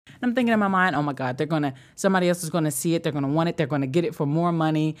And I'm thinking in my mind, oh my God, somebody else is going to see it. They're going to want it. They're going to get it for more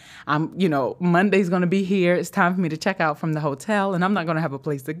money. Monday's going to be here. It's time for me to check out from the hotel and I'm not going to have a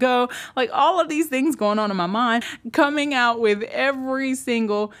place to go. Like all of these things going on in my mind, coming out with every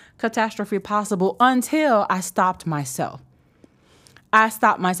single catastrophe possible until I stopped myself.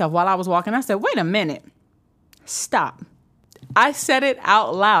 While I was walking. I said, wait a minute. Stop. I said it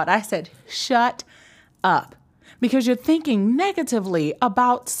out loud. I said, shut up. Because you're thinking negatively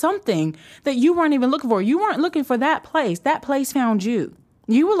about something that you weren't even looking for. You weren't looking for that place. That place found you.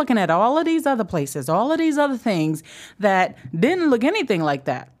 You were looking at all of these other places, all of these other things that didn't look anything like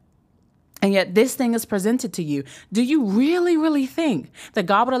that. And yet this thing is presented to you. Do you really, really think that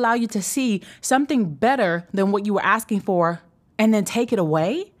God would allow you to see something better than what you were asking for and then take it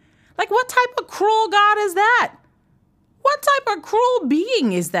away? Like, what type of cruel God is that? What type of cruel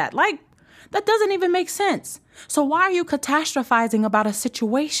being is that? Like, that doesn't even make sense. So why are you catastrophizing about a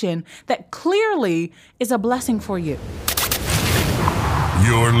situation that clearly is a blessing for you?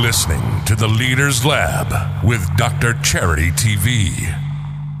 You're listening to The Leaders Lab with Dr. Charity TV.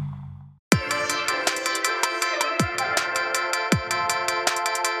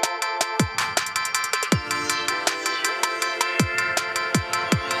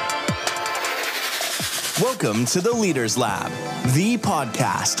 Welcome to The Leaders Lab, the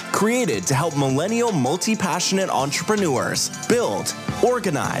podcast created to help millennial multi-passionate entrepreneurs build,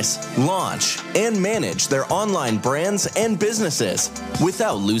 organize, launch, and manage their online brands and businesses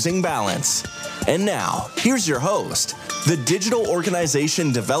without losing balance. And now, here's your host, the digital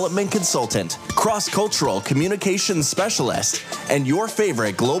organization development consultant, cross-cultural communications specialist, and your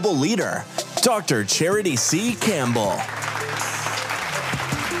favorite global leader, Dr. Charity C. Campbell.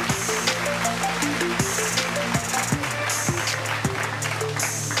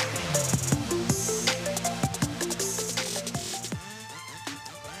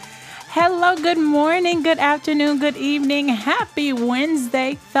 Hello, good morning, good afternoon, good evening. Happy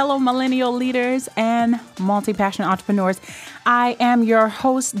Wednesday, fellow millennial leaders and multi-passionate entrepreneurs. I am your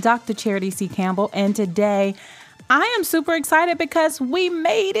host, Dr. Charity C. Campbell, and today I am super excited because we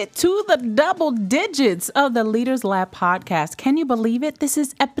made it to the double digits of the Leaders Lab podcast. Can you believe it? This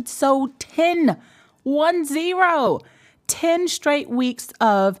is episode 10. 10 straight weeks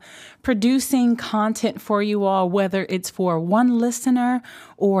of producing content for you all, whether it's for one listener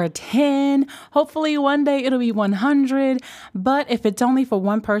or 10. Hopefully one day it'll be 100. But if it's only for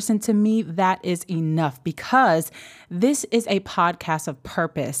one person, to me, that is enough because this is a podcast of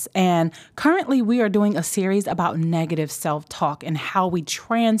purpose. And currently we are doing a series about negative self-talk and how we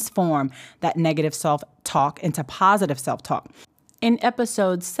transform that negative self-talk into positive self-talk. In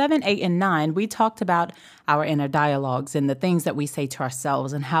episodes 7, 8, and 9, we talked about our inner dialogues and the things that we say to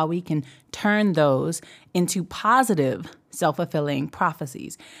ourselves and how we can turn those into positive, self-fulfilling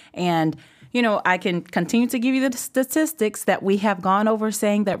prophecies. And, I can continue to give you the statistics that we have gone over,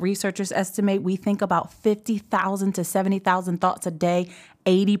 saying that researchers estimate we think about 50,000 to 70,000 thoughts a day,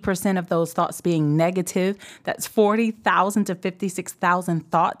 80% of those thoughts being negative. That's 40,000 to 56,000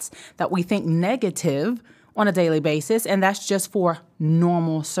 thoughts that we think negative on a daily basis, and that's just for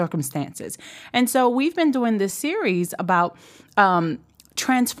normal circumstances. And so we've been doing this series about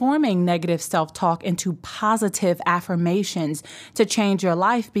transforming negative self-talk into positive affirmations to change your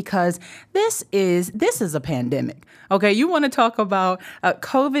life, because this is a pandemic. Okay, you want to talk about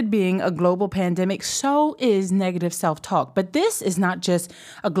COVID being a global pandemic, so is negative self-talk. But this is not just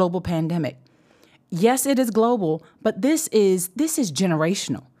a global pandemic. Yes, it is global, but this is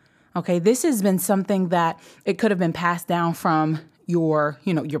generational. Okay, this has been something that it could have been passed down from your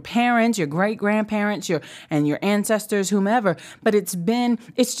parents, your great-grandparents, your ancestors, whomever. But it's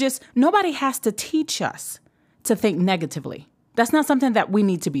just nobody has to teach us to think negatively. That's not something that we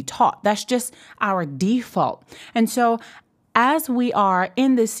need to be taught. That's just our default. And so as we are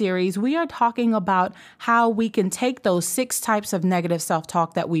in this series, we are talking about how we can take those 6 types of negative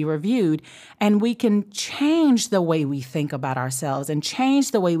self-talk that we reviewed, and we can change the way we think about ourselves and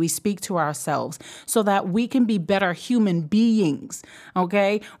change the way we speak to ourselves so that we can be better human beings,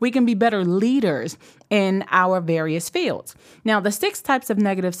 okay? We can be better leaders in our various fields. Now, the 6 types of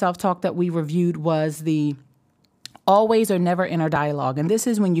negative self-talk that we reviewed was the always or never inner dialogue. And this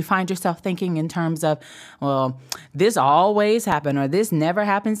is when you find yourself thinking in terms of, well, this always happened, or this never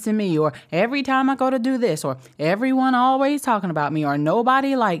happens to me, or every time I go to do this, or everyone always talking about me, or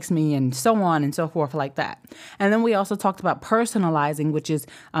nobody likes me, and so on and so forth like that. And then we also talked about personalizing, which is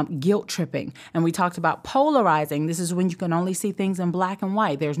guilt tripping. And we talked about polarizing. This is when you can only see things in black and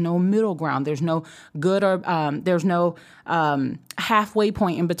white. There's no middle ground. There's no good or there's no halfway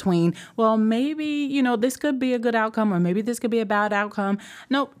point in between. Well, maybe, this could be a good outcome. outcome, or maybe this could be a bad outcome.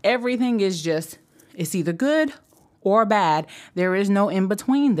 Nope, everything is just, it's either good or bad. There is no in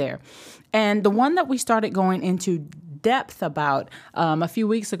between there. And the one that we started going into depth about a few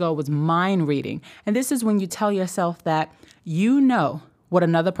weeks ago was mind reading. And this is when you tell yourself that you know what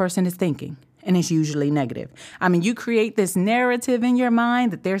another person is thinking, and it's usually negative. I mean, you create this narrative in your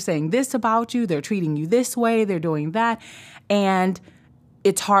mind that they're saying this about you, they're treating you this way, they're doing that, and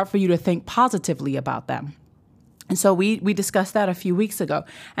it's hard for you to think positively about them. And so we discussed that a few weeks ago.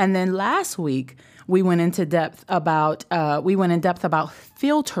 And then last week, we went in depth about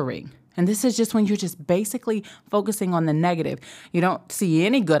filtering. And this is just when you're just basically focusing on the negative. You don't see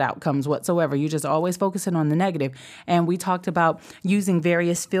any good outcomes whatsoever. You're just always focusing on the negative. And we talked about using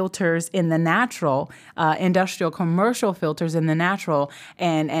various filters in the natural, industrial, commercial filters in the natural,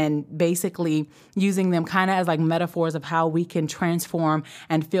 and basically using them kind of as like metaphors of how we can transform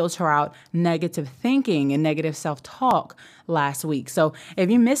and filter out negative thinking and negative self-talk last week. So if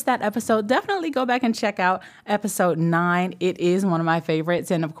you missed that episode, definitely go back and check out episode 9. It is one of my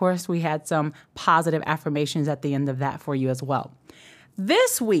favorites. And of course, we had some positive affirmations at the end of that for you as well.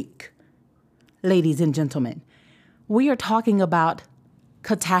 This week, ladies and gentlemen, we are talking about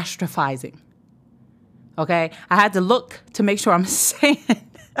catastrophizing. Okay? I had to look to make sure I'm saying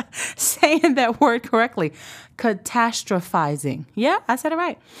that word correctly. Catastrophizing. Yeah, I said it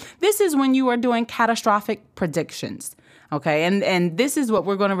right. This is when you are doing catastrophic predictions. Okay, and this is what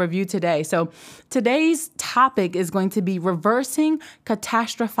we're going to review today. So today's topic is going to be reversing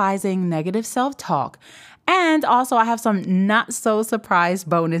catastrophizing negative self-talk. And also I have some not so surprise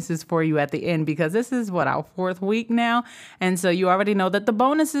bonuses for you at the end, because this is our 4th week now. And so you already know that the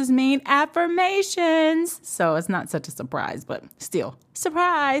bonuses mean affirmations. So it's not such a surprise, but still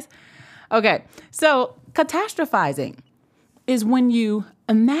surprise. Okay, so catastrophizing is when you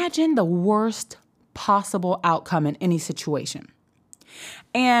imagine the worst possible outcome in any situation.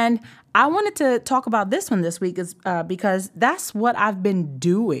 And I wanted to talk about this one this week because that's what I've been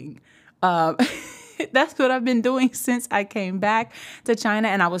doing. That's what I've been doing since I came back to China,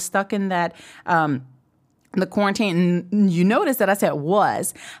 and I was stuck in that the quarantine. And you notice that I said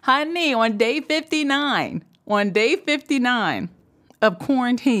was. Honey, on day 59 of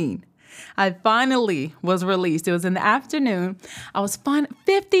quarantine, I finally was released. It was in the afternoon. I was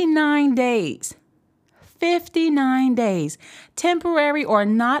 59 days. 59 days, temporary or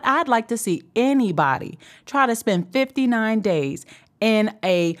not. I'd like to see anybody try to spend 59 days in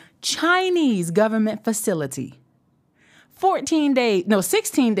a Chinese government facility. 16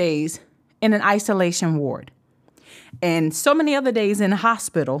 days in an isolation ward, and so many other days in a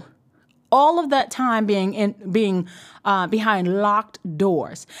hospital. All of that time being behind locked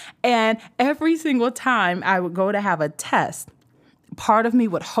doors. And every single time I would go to have a test, part of me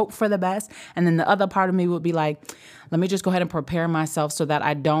would hope for the best, and then the other part of me would be like, let me just go ahead and prepare myself so that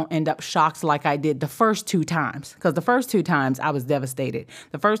I don't end up shocked like I did the first 2 times. Because the first 2 times I was devastated.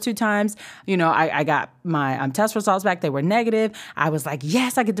 The first 2 times, I got my test results back. They were negative. I was like,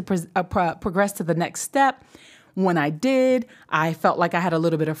 yes, I get to progress to the next step. When I did, I felt like I had a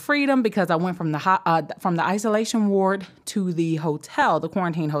little bit of freedom because I went from the isolation ward to the hotel, the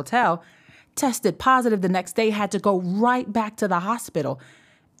quarantine hotel. Tested positive the next day, had to go right back to the hospital.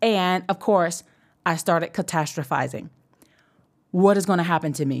 And of course, I started catastrophizing. What is going to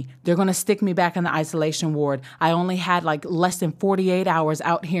happen to me? They're going to stick me back in the isolation ward. I only had like less than 48 hours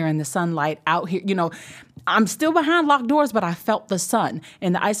out here in the sunlight, out here. I'm still behind locked doors, but I felt the sun.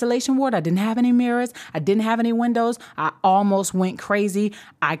 In the isolation ward, I didn't have any mirrors. I didn't have any windows. I almost went crazy.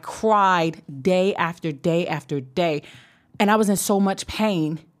 I cried day after day after day. And I was in so much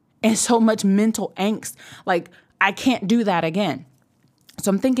pain and so much mental angst. Like, I can't do that again. So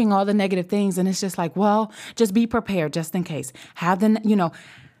I'm thinking all the negative things, and it's just like, well, just be prepared just in case.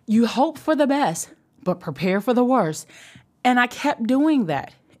 You hope for the best, but prepare for the worst. And I kept doing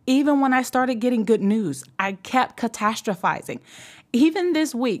that. Even when I started getting good news, I kept catastrophizing. Even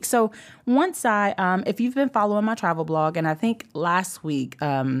this week. So once if you've been following my travel blog, and I think last week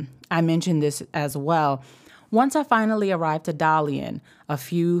I mentioned this as well, once I finally arrived to Dalian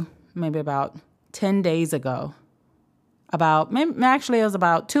maybe about 10 days ago, it was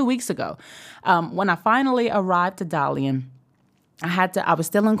about 2 weeks ago, when I finally arrived to Dalian, I was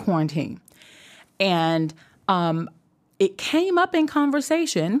still in quarantine. And it came up in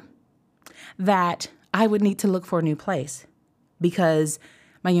conversation that I would need to look for a new place because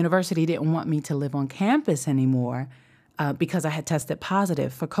my university didn't want me to live on campus anymore because I had tested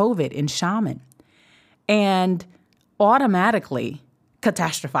positive for COVID in Xiamen. And automatically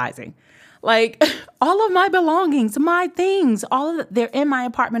catastrophizing. Like all of my belongings, my things, they're in my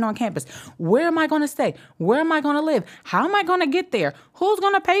apartment on campus. Where am I going to stay? Where am I going to live? How am I going to get there? Who's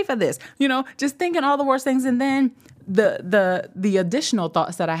going to pay for this? Just thinking all the worst things. And then the additional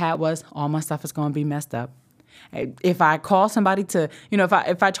thoughts that I had was all my stuff is going to be messed up. If I call somebody to,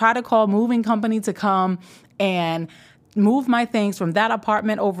 if I try to call a moving company to come and move my things from that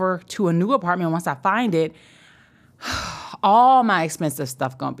apartment over to a new apartment once I find it, all my expensive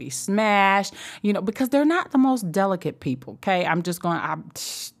stuff gonna be smashed, because they're not the most delicate people, okay?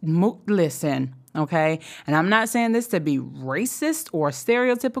 Listen, okay? And I'm not saying this to be racist or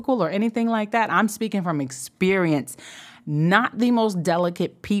stereotypical or anything like that. I'm speaking from experience. Not the most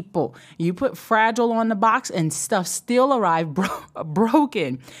delicate people. You put fragile on the box and stuff still arrive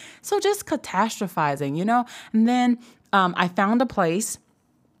broken. So just catastrophizing, And then I found a place.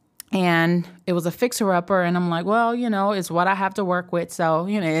 And it was a fixer-upper, and I'm like, well, it's what I have to work with. So,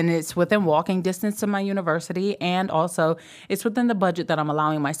 and it's within walking distance to my university, and also it's within the budget that I'm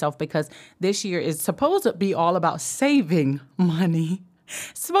allowing myself, because this year is supposed to be all about saving money.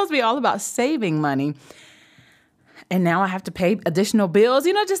 It's supposed to be all about saving money. And now I have to pay additional bills,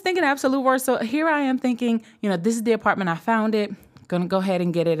 just thinking absolute worst. So here I am thinking, this is the apartment. I found it. Going to go ahead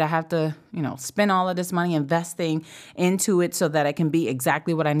and get it. I have to, spend all of this money investing into it so that it can be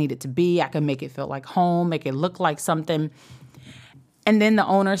exactly what I need it to be. I can make it feel like home, make it look like something. And then the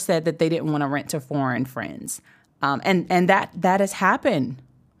owner said that they didn't want to rent to foreign friends. And that has happened,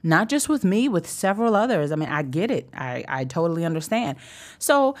 not just with me, with several others. I mean, I get it. I totally understand.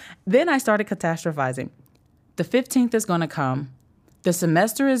 So then I started catastrophizing. The 15th is going to come. The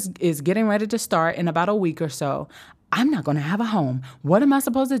semester is getting ready to start in about a week or so. I'm not going to have a home. What am I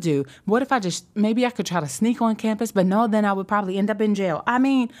supposed to do? What if maybe I could try to sneak on campus, but no, then I would probably end up in jail. I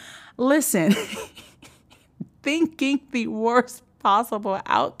mean, listen, thinking the worst possible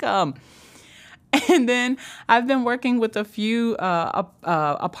outcome. And then I've been working with a few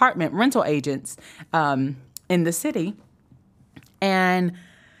apartment rental agents in the city, and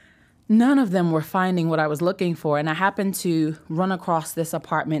none of them were finding what I was looking for. And I happened to run across this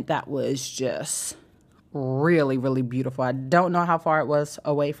apartment that was just really, really beautiful. I don't know how far it was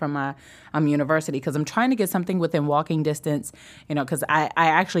away from my university, because I'm trying to get something within walking distance, because I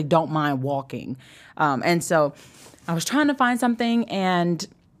actually don't mind walking. And so I was trying to find something, and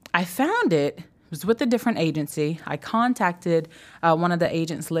I found it. It was with a different agency. I contacted one of the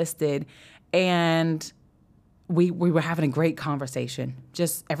agents listed, and we were having a great conversation.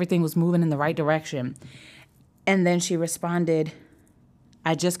 Just everything was moving in the right direction. And then she responded,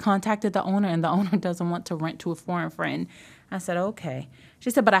 I just contacted the owner, and the owner doesn't want to rent to a foreign friend. I said, okay.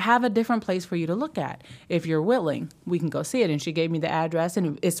 She said, but I have a different place for you to look at. If you're willing, we can go see it. And she gave me the address,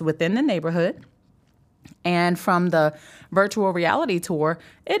 and it's within the neighborhood. And from the virtual reality tour,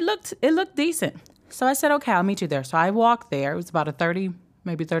 it looked decent. So I said, okay, I'll meet you there. So I walked there. It was about a 30,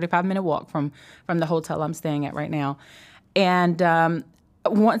 maybe 35-minute walk from the hotel I'm staying at right now. And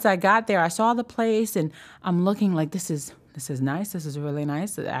once I got there, I saw the place, and I'm looking like, this is nice. This is really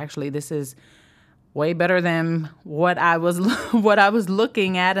nice. Actually, this is way better than what I was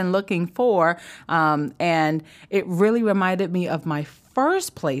looking at and looking for. And it really reminded me of my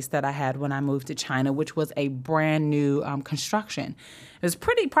first place that I had when I moved to China, which was a brand new construction. It was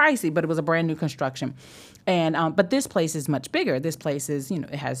pretty pricey, but it was a brand new construction. And but this place is much bigger. This place is,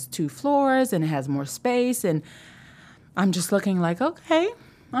 it has 2 floors, and it has more space. And I'm just looking like, okay,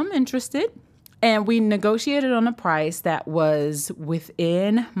 I'm interested. And we negotiated on a price that was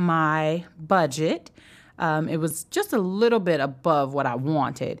within my budget. It was just a little bit above what I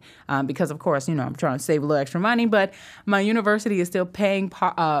wanted because, of course, I'm trying to save a little extra money. But my university is still paying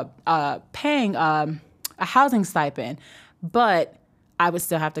a housing stipend, but I would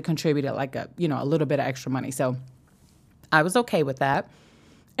still have to contribute like a little bit of extra money. So I was okay with that.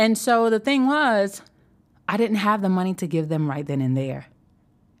 And so the thing was, I didn't have the money to give them right then and there.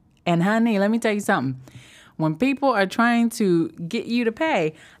 And honey, let me tell you something. When people are trying to get you to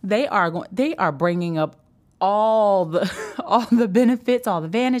pay, they are bringing up all the benefits, all the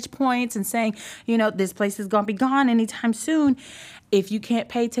vantage points, and saying, this place is going to be gone anytime soon if you can't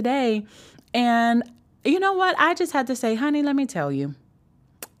pay today. And you know what? I just had to say, honey, let me tell you,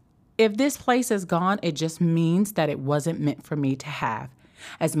 if this place is gone, it just means that it wasn't meant for me to have.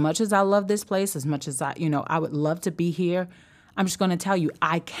 As much as I love this place, as much as I would love to be here, I'm just going to tell you,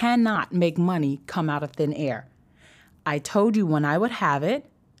 I cannot make money come out of thin air. I told you when I would have it.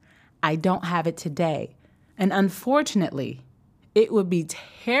 I don't have it today. And unfortunately, it would be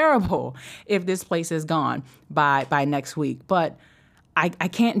terrible if this place is gone by next week. But I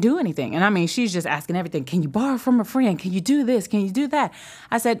can't do anything. And I mean, she's just asking everything. Can you borrow from a friend? Can you do this? Can you do that?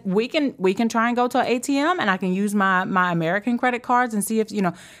 I said, we can try and go to an ATM and I can use my American credit cards and see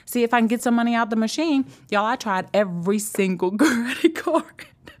if I can get some money out the machine. Y'all, I tried every single credit card.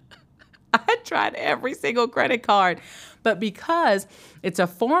 I tried every single credit card. But because it's a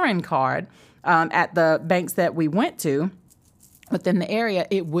foreign card at the banks that we went to, within the area,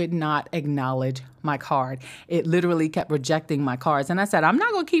 it would not acknowledge my card. It literally kept rejecting my cards. And I said, I'm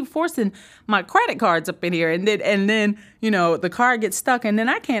not going to keep forcing my credit cards up in here. And then, the card gets stuck and then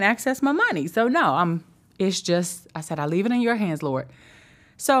I can't access my money. So no, I said, I leave it in your hands, Lord.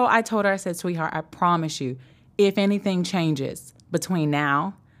 So I told her, I said, sweetheart, I promise you, if anything changes between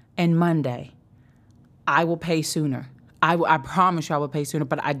now and Monday, I will pay sooner. I promise you I will pay sooner,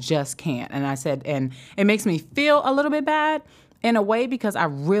 but I just can't. And I said, and it makes me feel a little bit bad in a way because I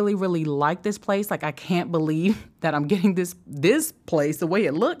really, really like this place. Like, I can't believe that I'm getting this place the way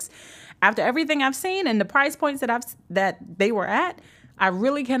it looks. After everything I've seen and the price points that they were at, I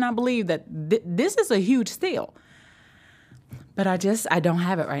really cannot believe that this is a huge steal. But I don't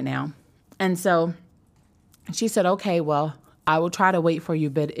have it right now. And so she said, okay, well, I will try to wait for you,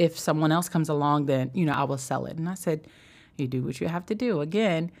 but if someone else comes along, then, I will sell it. And I said, you do what you have to do.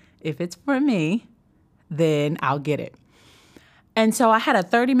 Again, if it's for me, then I'll get it. And so I had a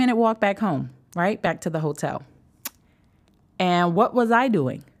 30-minute walk back home, right? Back to the hotel. And what was I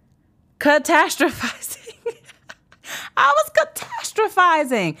doing? Catastrophizing. I was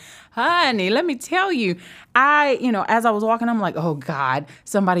catastrophizing. Honey, let me tell you, as I was walking, I'm like, oh God,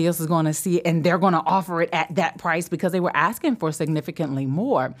 somebody else is going to see it and they're going to offer it at that price because they were asking for significantly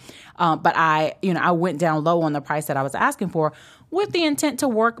more. But I went down low on the price that I was asking for with the intent to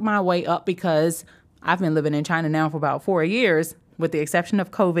work my way up because I've been living in China now for about 4 years, with the exception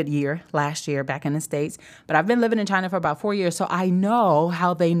of COVID year, last year back in the States. But I've been living in China for about 4 years, so I know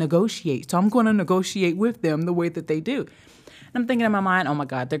how they negotiate. So I'm going to negotiate with them the way that they do. And I'm thinking in my mind, oh my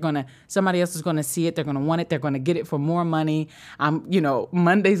God, somebody else is going to see it. They're going to want it. They're going to get it for more money.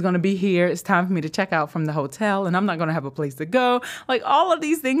 Monday's going to be here. It's time for me to check out from the hotel and I'm not going to have a place to go. Like all of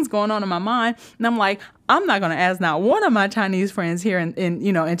these things going on in my mind. And I'm like, I'm not going to ask not one of my Chinese friends here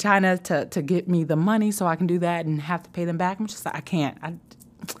in China to get me the money so I can do that and have to pay them back. I'm just like, I can't.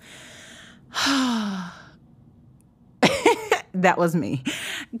 That was me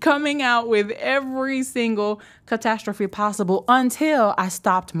coming out with every single catastrophe possible until I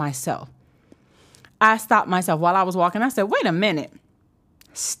stopped myself. While I was walking. I said, wait a minute.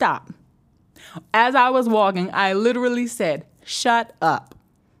 Stop. As I was walking, I literally said, shut up.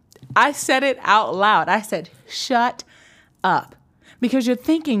 I said it out loud. I said, shut up. Because you're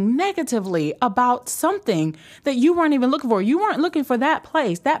thinking negatively about something that you weren't even looking for. You weren't looking for that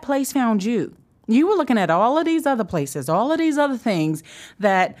place. That place found you. You were looking at all of these other places, all of these other things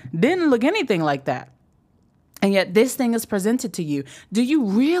that didn't look anything like that. And yet this thing is presented to you. Do you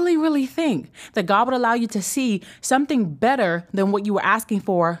really, really think that God would allow you to see something better than what you were asking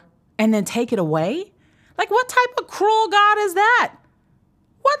for and then take it away? Like, what type of cruel God is that?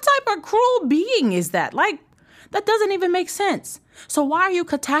 What type of cruel being is that? Like, that doesn't even make sense. So why are you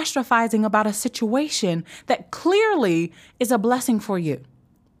catastrophizing about a situation that clearly is a blessing for you?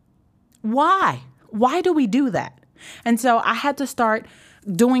 Why? Why do we do that? And so I had to start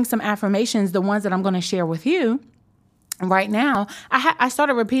doing some affirmations, the ones that I'm going to share with you right now. I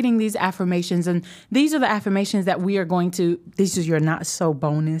started repeating these affirmations, and these are the affirmations that we are going to, this is your not so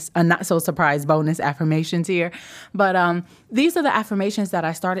surprise bonus affirmations here. But these are the affirmations that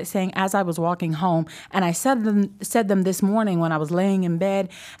I started saying as I was walking home. And I said them this morning when I was laying in bed,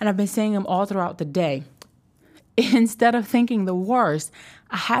 and I've been saying them all throughout the day. Instead of thinking the worst,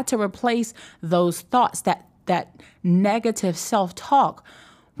 I had to replace those thoughts, that negative self-talk,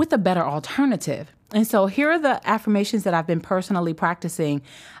 with a better alternative. And so here are the affirmations that I've been personally practicing.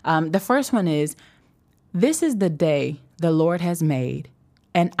 The first one is, this is the day the Lord has made,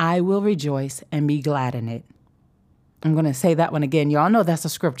 and I will rejoice and be glad in it. I'm going to say that one again. Y'all know that's a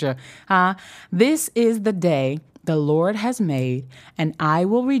scripture. This is the day the Lord has made, and I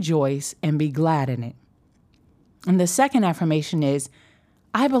will rejoice and be glad in it. And the second affirmation is,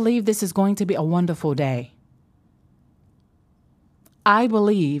 I believe this is going to be a wonderful day. I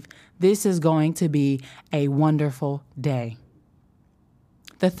believe this is going to be a wonderful day.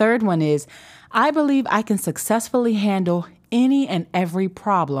 The third one is, I believe I can successfully handle any and every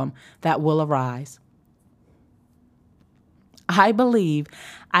problem that will arise. I believe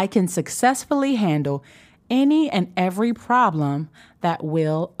I can successfully handle any and every problem that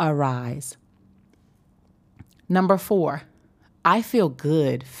will arise. Number 4, I feel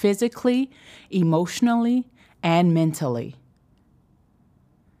good physically, emotionally, and mentally.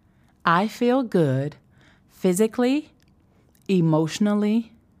 I feel good physically,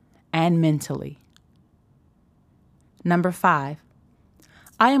 emotionally, and mentally. Number 5,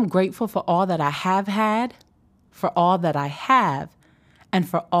 I am grateful for all that I have had, for all that I have, and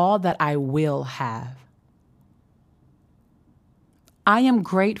for all that I will have. I am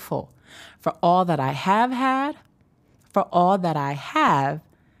grateful for all that I have had, for all that I have,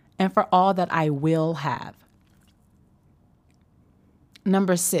 and for all that I will have.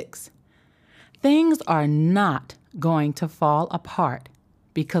 Number 6, things are not going to fall apart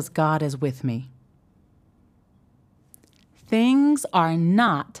because God is with me. Things are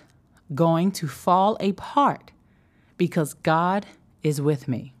not going to fall apart because God is with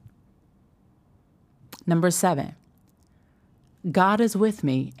me. Number 7, God is with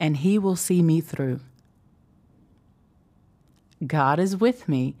me and He will see me through. God is with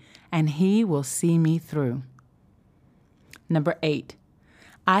me and He will see me through. Number 8,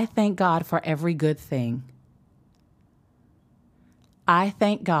 I thank God for every good thing. I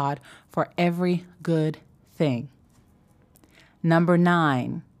thank God for every good thing. Number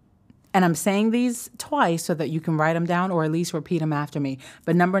 9, and I'm saying these twice so that you can write them down or at least repeat them after me.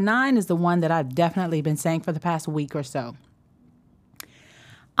 But number 9 is the one that I've definitely been saying for the past week or so.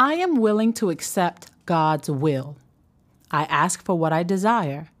 I am willing to accept God's will. I ask for what I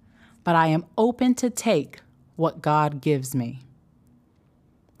desire, but I am open to take what God gives me.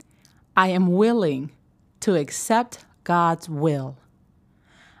 I am willing to accept God's will.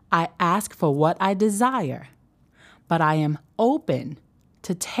 I ask for what I desire, but I am open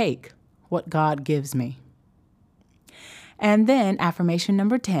to take what God gives me. And then affirmation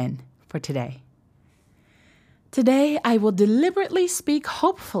number 10 for today. Today, I will deliberately speak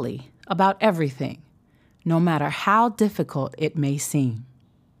hopefully about everything, no matter how difficult it may seem.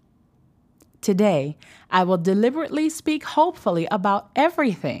 Today, I will deliberately speak hopefully about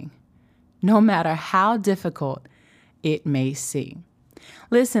everything, no matter how difficult it may seem.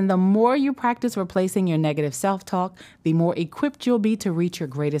 Listen, the more you practice replacing your negative self-talk, the more equipped you'll be to reach your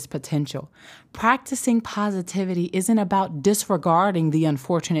greatest potential. Practicing positivity isn't about disregarding the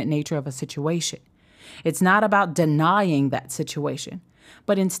unfortunate nature of a situation. It's not about denying that situation,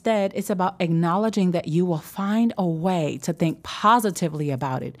 but instead it's about acknowledging that you will find a way to think positively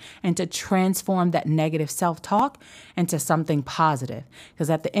about it and to transform that negative self-talk into something positive. Because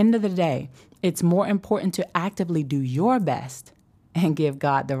at the end of the day, it's more important to actively do your best and give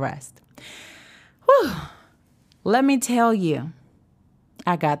God the rest. Whew. Let me tell you,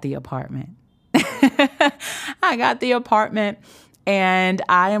 I got the apartment. I got the apartment. And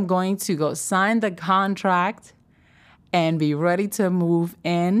I am going to go sign the contract and be ready to move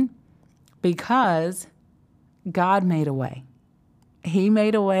in because God made a way. He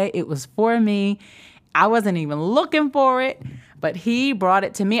made a way. It was for me. I wasn't even looking for it, but He brought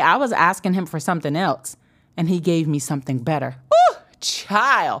it to me. I was asking Him for something else, and He gave me something better. Woo,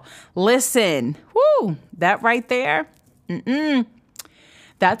 child, listen. Woo, that right there.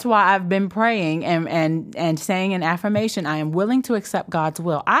 That's why I've been praying and saying an affirmation. I am willing to accept God's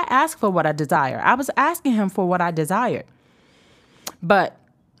will. I ask for what I desire. I was asking Him for what I desired. But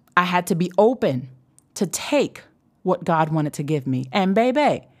I had to be open to take what God wanted to give me. And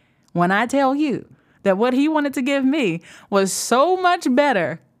baby, when I tell you that what He wanted to give me was so much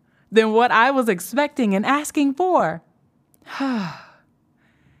better than what I was expecting and asking for,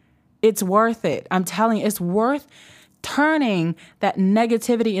 it's worth it. I'm telling you, it's worth turning that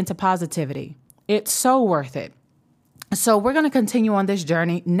negativity into positivity. It's so worth it. So we're going to continue on this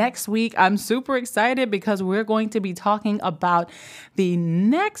journey. Next week, I'm super excited because we're going to be talking about the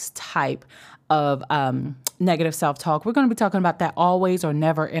next type of negative self-talk. We're going to be talking about that always or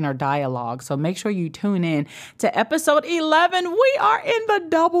never inner dialogue. So make sure you tune in to episode 11. We are in the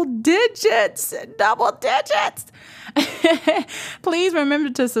double digits. Please remember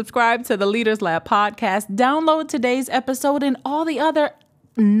to subscribe to the Leaders Lab podcast. Download today's episode and all the other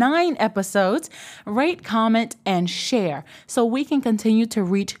 9 episodes. Rate, comment, and share so we can continue to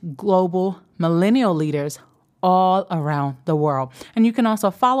reach global millennial leaders all around the world. And you can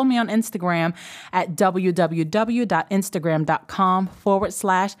also follow me on Instagram at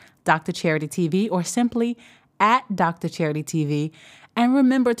www.instagram.com/Dr. Charity TV or simply at Dr. Charity TV. And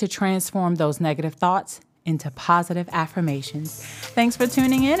remember to transform those negative thoughts into positive affirmations. Thanks for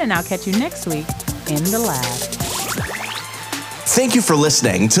tuning in, and I'll catch you next week in the lab. Thank you for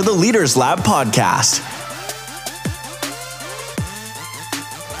listening to the Leaders Lab podcast.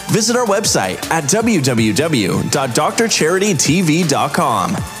 Visit our website at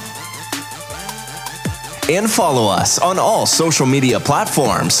www.drcharitytv.com and follow us on all social media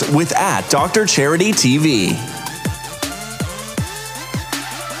platforms with @Dr. Charity TV.